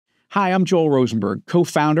Hi, I'm Joel Rosenberg,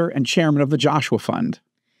 co-founder and chairman of the Joshua Fund.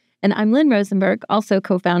 And I'm Lynn Rosenberg, also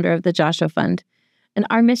co-founder of the Joshua Fund. And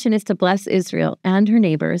our mission is to bless Israel and her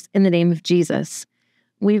neighbors in the name of Jesus.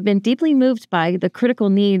 We've been deeply moved by the critical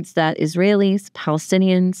needs that Israelis,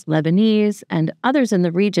 Palestinians, Lebanese, and others in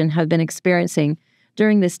the region have been experiencing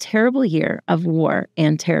during this terrible year of war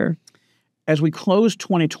and terror. As we close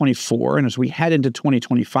 2024 and as we head into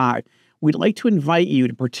 2025, we'd like to invite you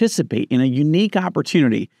to participate in a unique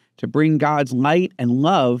opportunity to bring God's light and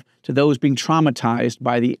love to those being traumatized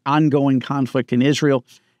by the ongoing conflict in Israel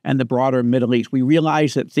and the broader Middle East. We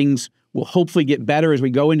realize that things will hopefully get better as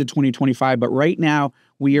we go into 2025, but right now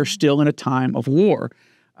we are still in a time of war.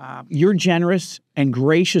 Your generous and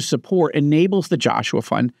gracious support enables the Joshua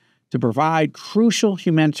Fund to provide crucial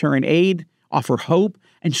humanitarian aid, offer hope,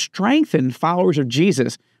 and strengthen followers of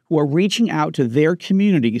Jesus who are reaching out to their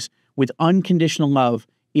communities with unconditional love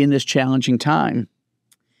in this challenging time.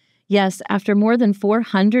 Yes, after more than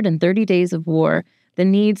 430 days of war, the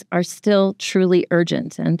needs are still truly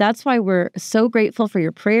urgent. And that's why we're so grateful for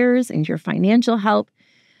your prayers and your financial help.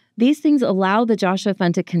 These things allow the Joshua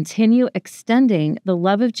Fund to continue extending the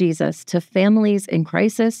love of Jesus to families in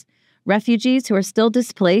crisis, refugees who are still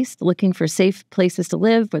displaced, looking for safe places to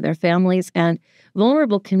live for their families, and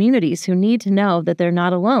vulnerable communities who need to know that they're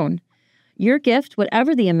not alone. Your gift,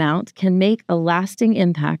 whatever the amount, can make a lasting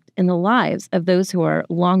impact in the lives of those who are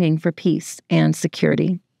longing for peace and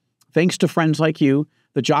security. Thanks to friends like you,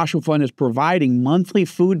 the Joshua Fund is providing monthly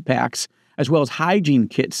food packs as well as hygiene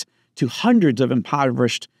kits to hundreds of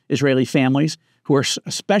impoverished Israeli families who are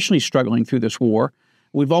especially struggling through this war.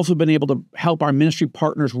 We've also been able to help our ministry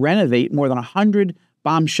partners renovate more than 100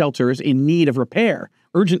 bomb shelters in need of repair,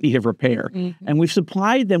 urgent need of repair. And we've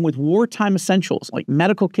supplied them with wartime essentials like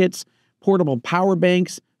medical kits, portable power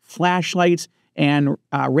banks, flashlights, and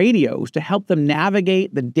radios to help them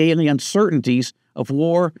navigate the daily uncertainties of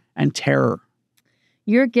war and terror.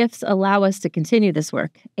 Your gifts allow us to continue this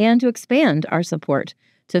work and to expand our support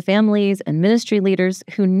to families and ministry leaders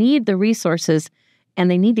who need the resources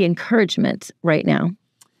and they need the encouragement right now.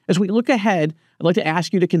 As we look ahead, I'd like to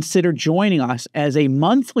ask you to consider joining us as a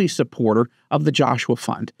monthly supporter of the Joshua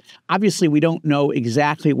Fund. Obviously, we don't know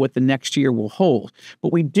exactly what the next year will hold,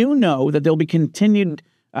 but we do know that there'll be continued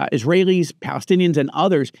Israelis, Palestinians, and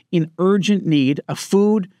others in urgent need of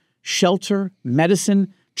food, shelter,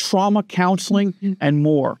 medicine, trauma counseling, and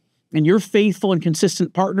more. And your faithful and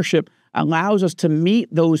consistent partnership allows us to meet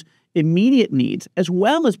those immediate needs as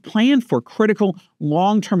well as plan for critical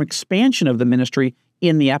long-term expansion of the ministry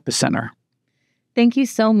in the Epicenter. Thank you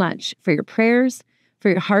so much for your prayers, for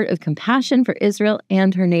your heart of compassion for Israel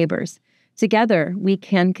and her neighbors. Together, we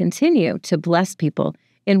can continue to bless people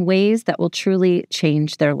in ways that will truly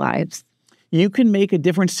change their lives. You can make a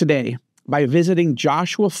difference today by visiting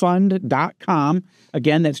joshuafund.com.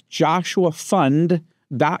 Again, that's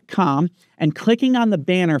joshuafund.com, and clicking on the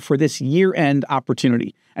banner for this year-end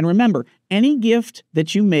opportunity. And remember, any gift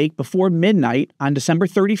that you make before midnight on December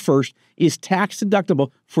 31st is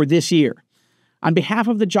tax-deductible for this year. On behalf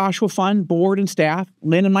of the Joshua Fund board and staff,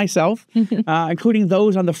 Lynn and myself, including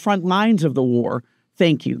those on the front lines of the war,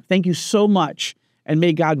 thank you. Thank you so much. And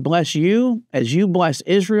may God bless you as you bless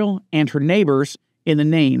Israel and her neighbors in the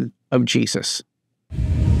name of Jesus.